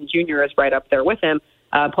Jaren Jackson Jr. is right up there with him,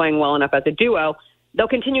 playing well enough as a duo, they'll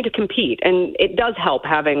continue to compete. And it does help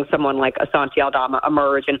having someone like Asante Aldama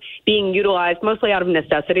emerge and being utilized mostly out of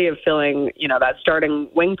necessity of filling, that starting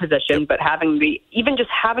wing position, but having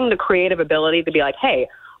the creative ability to be like, hey,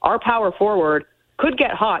 our power forward could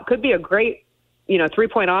get hot, could be a great,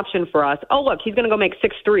 3-point option for us. Oh, look, he's going to go make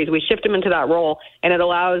 6 threes. We shift him into that role, and it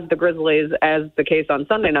allows the Grizzlies, as the case on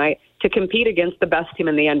Sunday night, to compete against the best team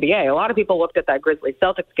in the NBA. A lot of people looked at that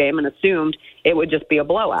Grizzlies-Celtics game and assumed it would just be a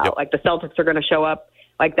blowout. Yep. Like the Celtics are going to show up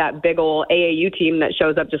like that big old AAU team that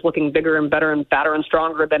shows up just looking bigger and better and badder and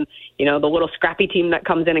stronger than, the little scrappy team that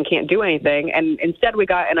comes in and can't do anything. And instead we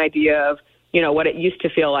got an idea of, what it used to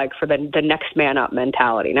feel like for the next man up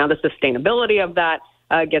mentality. Now the sustainability of that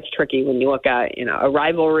gets tricky when you look at, a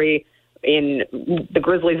rivalry in the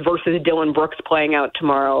Grizzlies versus Dillon Brooks playing out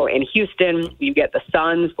tomorrow in Houston. You get the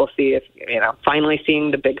Suns. We'll see if, finally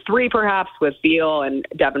seeing the big three perhaps with Beal and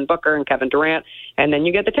Devin Booker and Kevin Durant. And then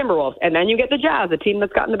you get the Timberwolves. And then you get the Jazz, a team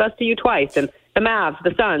that's gotten the best of you twice. And the Mavs,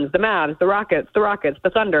 the Suns, the Mavs, the Rockets, the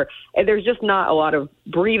Thunder. And there's just not a lot of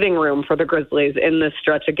breathing room for the Grizzlies in this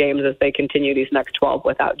stretch of games as they continue these next 12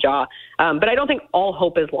 without Ja. But I don't think all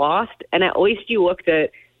hope is lost. And at least you looked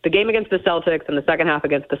at the game against the Celtics and the second half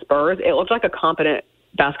against the Spurs. It looked like a competent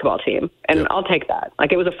basketball team, and I'll take that.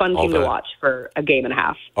 Like, it was a fun team to watch for a game and a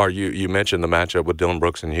half. Are you mentioned the matchup with Dillon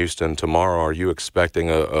Brooks in Houston tomorrow. Are you expecting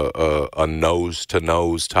a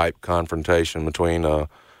nose-to-nose type confrontation between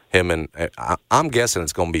him and I'm guessing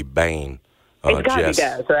it's going to be Bane. It's got to be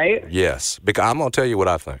Des, right? Yes, because I'm going to tell you what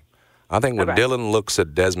I think. I think when Dillon looks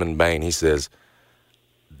at Desmond Bane, he says,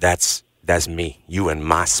 that's me. You in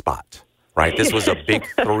my spot. right? This was a big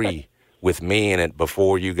three with me in it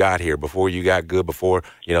before you got here, before you got good, before,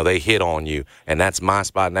 they hit on you. And that's my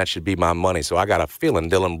spot, and that should be my money. So I got a feeling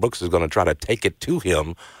Dillon Brooks is going to try to take it to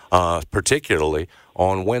him, particularly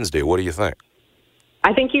on Wednesday. What do you think?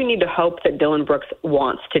 I think you need to hope that Dillon Brooks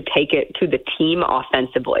wants to take it to the team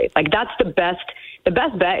offensively. Like, that's the best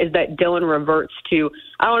bet is that Dillon reverts to,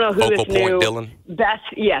 I don't know who Focal this new point Dillon? best,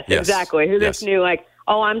 yes, exactly. Who this new,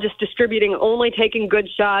 I'm just distributing, only taking good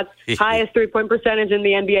shots, highest three-point percentage in the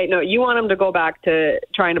NBA. No, you want him to go back to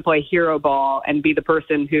trying to play hero ball and be the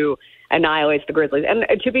person who annihilates the Grizzlies. And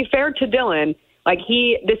to be fair to Dillon,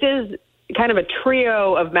 this is kind of a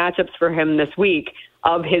trio of matchups for him this week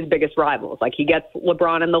of his biggest rivals. Like, he gets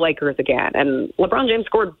LeBron and the Lakers again, and LeBron James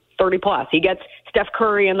scored 30-plus. He gets Steph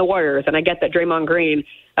Curry and the Warriors, and I get that Draymond Green,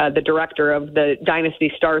 the director of the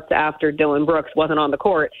dynasty, starts after Dillon Brooks wasn't on the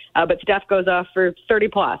court, but Steph goes off for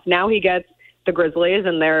 30-plus. Now he gets the Grizzlies,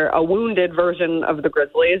 and they're a wounded version of the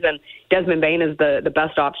Grizzlies, and Desmond Bane is the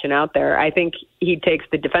best option out there. I think he takes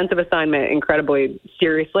the defensive assignment incredibly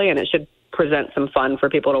seriously, and it should present some fun for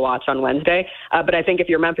people to watch on Wednesday. But I think if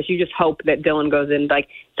you're Memphis, you just hope that Dillon goes in,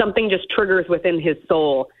 something just triggers within his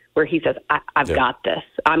soul where he says, I've got this.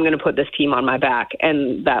 I'm going to put this team on my back,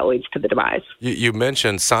 and that leads to the demise. You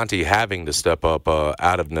mentioned Santi having to step up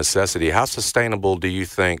out of necessity. How sustainable do you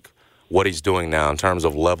think what he's doing now in terms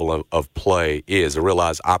of level of play is? I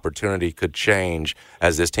realize opportunity could change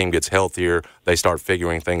as this team gets healthier. They start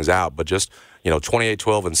figuring things out. But just, 28,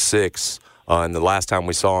 12, and 6, and the last time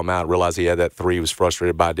we saw him out, realized he had that three he was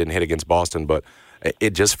frustrated by, didn't hit against Boston. But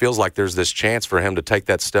it just feels like there's this chance for him to take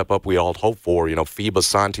that step up we all hope for, FIBA,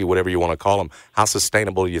 Santi, whatever you want to call him. How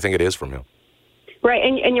sustainable do you think it is from him? Right,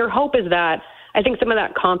 and your hope is that I think some of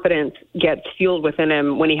that confidence gets fueled within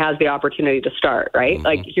him when he has the opportunity to start, right? Mm-hmm.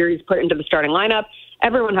 Like, here he's put into the starting lineup.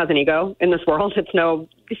 Everyone has an ego in this world. It's no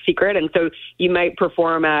secret. And so you might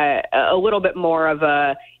perform at a little bit more of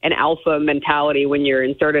an alpha mentality when you're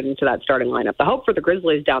inserted into that starting lineup. The hope for the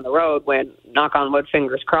Grizzlies down the road, when, knock on wood,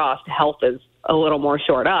 fingers crossed, health is a little more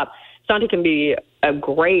shored up, Santi can be a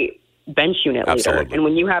great bench unit leader. Absolutely. And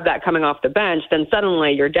when you have that coming off the bench, then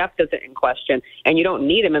suddenly your depth isn't in question, and you don't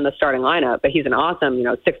need him in the starting lineup, but he's an awesome,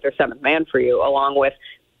 sixth or seventh man for you, along with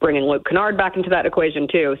bringing Luke Kennard back into that equation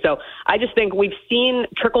too. So I just think we've seen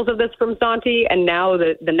trickles of this from Santi, and now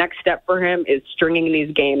the next step for him is stringing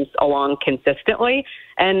these games along consistently.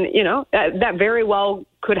 And, that very well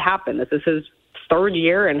could happen. This is his third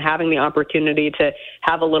year and having the opportunity to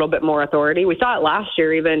have a little bit more authority. We saw it last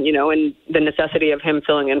year, even, in the necessity of him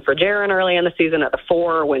filling in for Jaren early in the season at the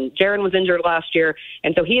 4 when Jaren was injured last year.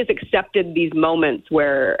 And so he has accepted these moments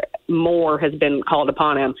where more has been called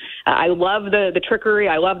upon him. I love the trickery.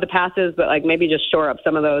 I love the passes, but maybe just shore up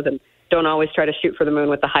some of those and don't always try to shoot for the moon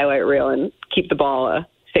with the highlight reel and keep the ball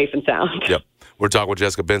safe and sound. Yep. We're talking with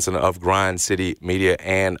Jessica Benson of Grind City Media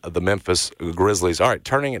and the Memphis Grizzlies. All right,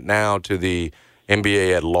 turning it now to the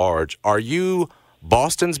NBA at large. Are you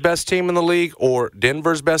Boston's best team in the league or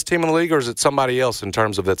Denver's best team in the league, or is it somebody else in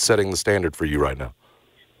terms of that setting the standard for you right now?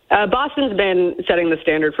 Boston's been setting the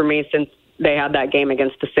standard for me since they had that game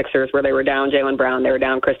against the Sixers where they were down Jaylen Brown, they were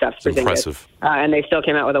down Kristaps Porzingis. Impressive. And they still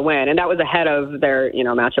came out with a win. And that was ahead of their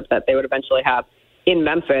matchup that they would eventually have in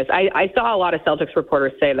Memphis. I saw a lot of Celtics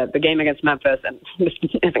reporters say that the game against Memphis, and this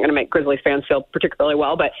isn't going to make Grizzlies fans feel particularly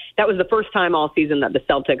well, but that was the first time all season that the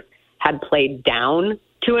Celtics had played down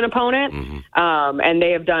to an opponent, and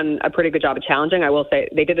they have done a pretty good job of challenging. I will say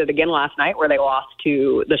they did it again last night where they lost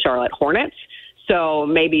to the Charlotte Hornets. So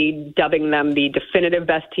maybe dubbing them the definitive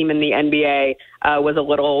best team in the NBA was a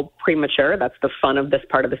little premature. That's the fun of this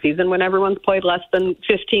part of the season when everyone's played less than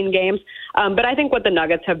 15 games. But I think what the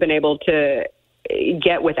Nuggets have been able to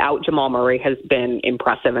get without Jamal Murray has been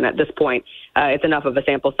impressive. And at this point, it's enough of a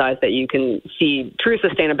sample size that you can see true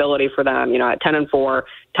sustainability for them, at 10-4,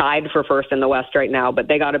 tied for first in the West right now. But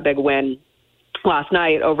they got a big win last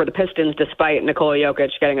night over the Pistons, despite Nikola Jokic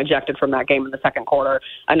getting ejected from that game in the second quarter.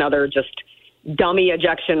 Another just dummy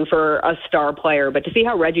ejection for a star player. But to see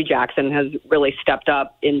how Reggie Jackson has really stepped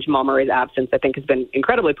up in Jamal Murray's absence, I think has been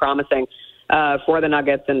incredibly promising for the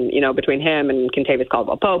Nuggets. And, between him and Kentavious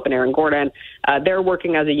Caldwell-Pope and Aaron Gordon, they're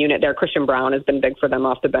working as a unit there. Christian Brown has been big for them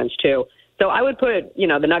off the bench too. So I would put,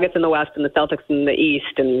 the Nuggets in the West and the Celtics in the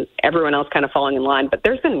East and everyone else kind of falling in line. But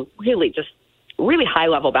there's been really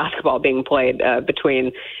high-level basketball being played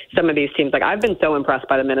between some of these teams. I've been so impressed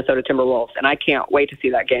by the Minnesota Timberwolves, and I can't wait to see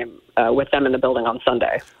that game with them in the building on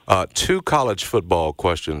Sunday. 2 college football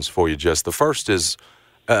questions for you, Jess. The first is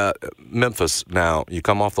Memphis. Now, you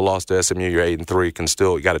come off the loss to SMU, you're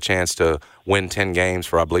 8-3, you got a chance to win 10 games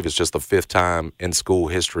for, I believe it's just the 5th time in school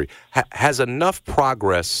history. Has enough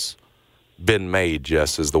progress been made,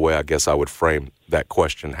 Jess, is the way I guess I would frame that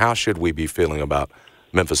question. How should we be feeling about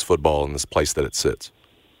Memphis football in this place that it sits?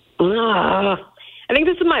 I think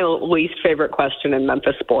this is my least favorite question in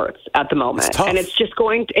Memphis sports at the moment. It's tough. And it's just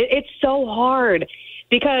it's so hard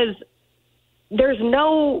because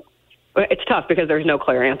it's tough because there's no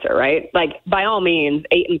clear answer, right? Like, by all means,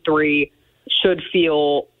 8-3 should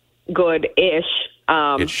feel good-ish.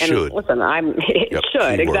 It should. And listen, it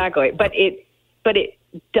should, exactly. But it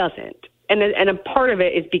doesn't. And a part of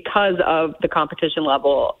it is because of the competition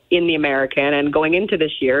level in the American and going into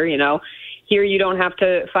this year, here you don't have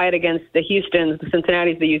to fight against the Houstons, the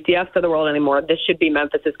Cincinnatis, the UCFs of the world anymore. This should be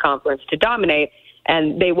Memphis's conference to dominate,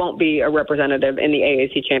 and they won't be a representative in the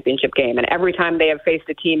AAC championship game. And every time they have faced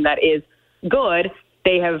a team that is good,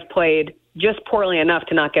 they have played just poorly enough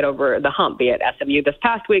to not get over the hump, be it SMU this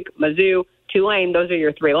past week, Mizzou, Tulane. Those are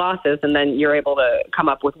your 3 losses, and then you're able to come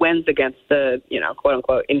up with wins against the,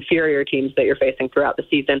 quote-unquote, inferior teams that you're facing throughout the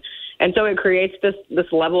season. And so it creates this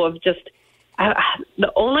level of just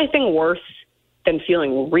the only thing worse than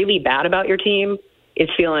feeling really bad about your team is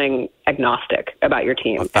feeling agnostic about your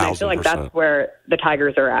team. 1,000%. And I feel like that's where the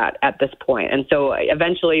Tigers are at this point. And so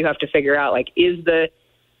eventually you have to figure out, like, is the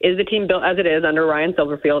team built as it is under Ryan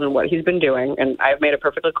Silverfield and what he's been doing? And I've made it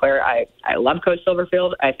perfectly clear. I love Coach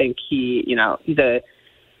Silverfield. I think he's a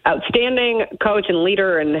outstanding coach and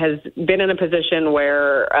leader and has been in a position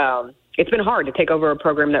where it's been hard to take over a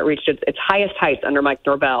program that reached its highest heights under Mike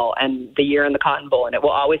Norvell and the year in the Cotton Bowl. And it will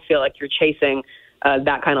always feel like you're chasing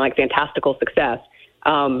that kind of like fantastical success.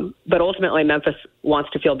 But ultimately, Memphis wants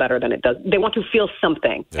to feel better than it does. They want to feel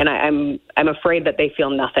something. Yeah. And I'm afraid that they feel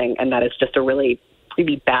nothing. And that is just a really,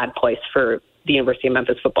 really bad place for the University of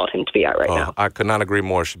Memphis football team to be at right now. I could not agree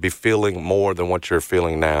more. It should be feeling more than what you're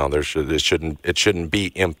feeling now. It shouldn't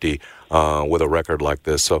be empty with a record like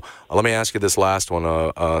this. So let me ask you this last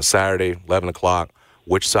one. Saturday, 11 o'clock,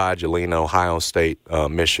 which side you lean, Ohio State,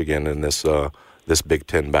 Michigan, in this Big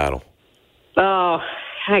Ten battle? Oh,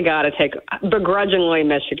 I got to take begrudgingly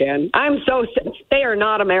Michigan. They are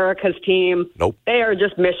not America's team. Nope. They are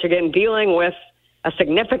just Michigan dealing with a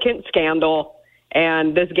significant scandal.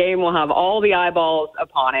 And this game will have all the eyeballs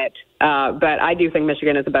upon it. But I do think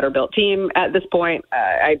Michigan is a better-built team at this point.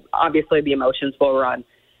 Obviously, the emotions will run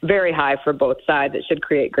very high for both sides. It should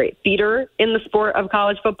create great theater in the sport of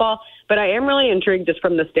college football. But I am really intrigued just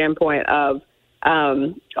from the standpoint of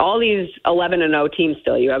all these 11-0 teams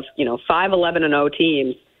still. You have, 5 11-0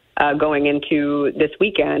 teams going into this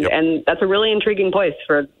weekend. Yep. And that's a really intriguing place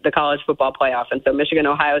for the college football playoff. And so Michigan,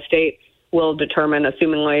 Ohio State will determine,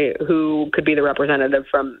 assumingly, who could be the representative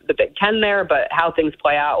from the Big Ten there, but how things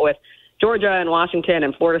play out with Georgia and Washington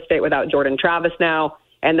and Florida State without Jordan Travis now,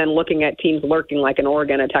 and then looking at teams lurking like an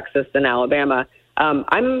Oregon, a Texas, and Alabama.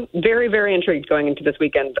 I'm very, very intrigued going into this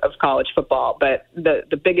weekend of college football, but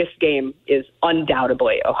the biggest game is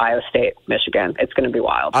undoubtedly Ohio State, Michigan. It's going to be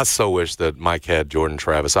wild. I so wish that Mike had Jordan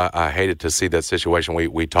Travis. I hated to see that situation.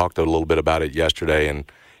 We talked a little bit about it yesterday, and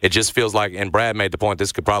it just feels like, and Brad made the point,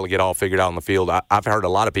 this could probably get all figured out on the field. I've heard a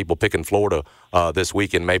lot of people picking Florida this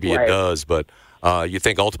weekend. Maybe right. It does, but you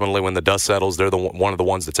think ultimately when the dust settles, they're one of the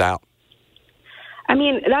ones that's out? I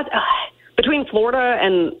mean, that's between Florida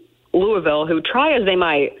and Louisville, who try as they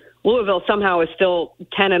might, Louisville somehow is still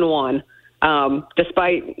 10-1,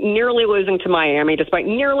 despite nearly losing to Miami, despite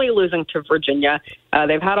nearly losing to Virginia.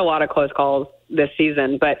 They've had a lot of close calls this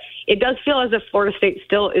season, but it does feel as if Florida State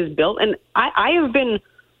still is built. And I have been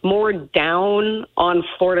more down on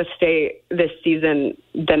Florida State this season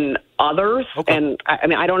than others. Okay. And I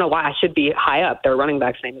mean, I don't know why I should be high up. Their running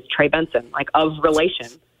back's name is Trey Benson, like of relation.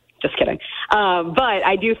 Just kidding. But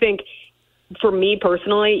I do think for me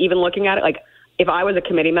personally, even looking at it, like if I was a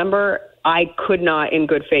committee member, I could not in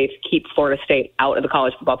good faith keep Florida State out of the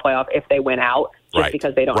college football playoff if they went out just right.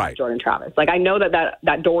 because they don't have Jordan Travis. Like I know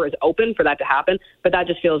that door is open for that to happen, but that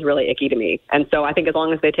just feels really icky to me. And so I think as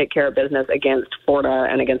long as they take care of business against Florida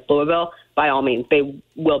and against Louisville, by all means, they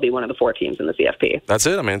will be one of the 4 teams in the CFP. That's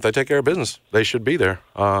it. I mean, if they take care of business, they should be there.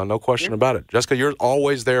 No question about it. Jessica, you're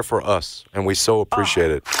always there for us, and we so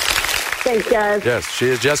appreciate it. Thanks, guys. Yes, she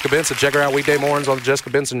is Jessica Benson. Check her out weekday mornings on the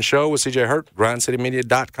Jessica Benson Show with CJ Hurt,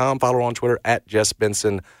 GrindCityMedia.com. Follow her on Twitter at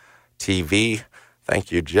JessBensonTV.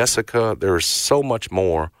 Thank you, Jessica. There's so much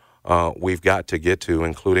more we've got to get to,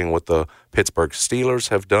 including what the Pittsburgh Steelers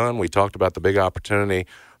have done. We talked about the big opportunity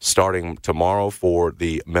starting tomorrow for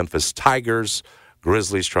the Memphis Tigers.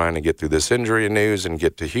 Grizzlies trying to get through this injury news and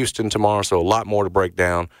get to Houston tomorrow, so a lot more to break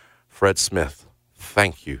down. Fred Smith,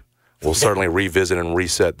 thank you We'll certainly revisit and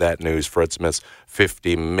reset that news. Fred Smith's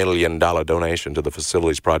 $50 million donation to the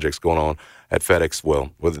facilities projects going on at FedEx.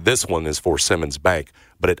 Well, this one is for Simmons Bank,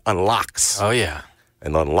 but it unlocks. Oh, yeah.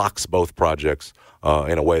 And unlocks both projects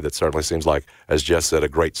in a way that certainly seems like, as Jess said, a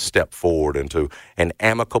great step forward into an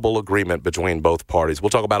amicable agreement between both parties. We'll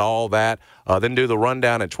talk about all that, then do the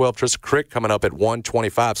rundown at 12. Trista Crick coming up at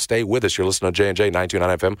 1:25. Stay with us. You're listening to J&J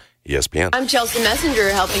 92.9 FM, ESPN. I'm Chelsea Messenger,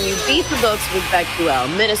 helping you beat the books with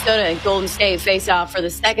BetQL. Minnesota and Golden State face off for the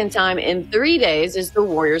second time in 3 days as the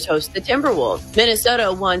Warriors host the Timberwolves.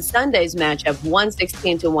 Minnesota won Sunday's matchup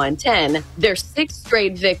 116-110, their sixth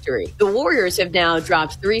straight victory. The Warriors have now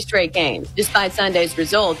dropped 3 straight games. Despite Sunday's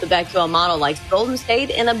result, the BetQL model likes Golden State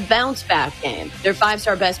in a bounce-back game. Their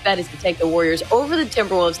 5-star best bet is to take the Warriors over the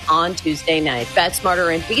Timberwolves on Tuesday night. Bet smarter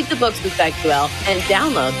and beat the books with BetQL and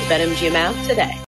download the BetMGM app today.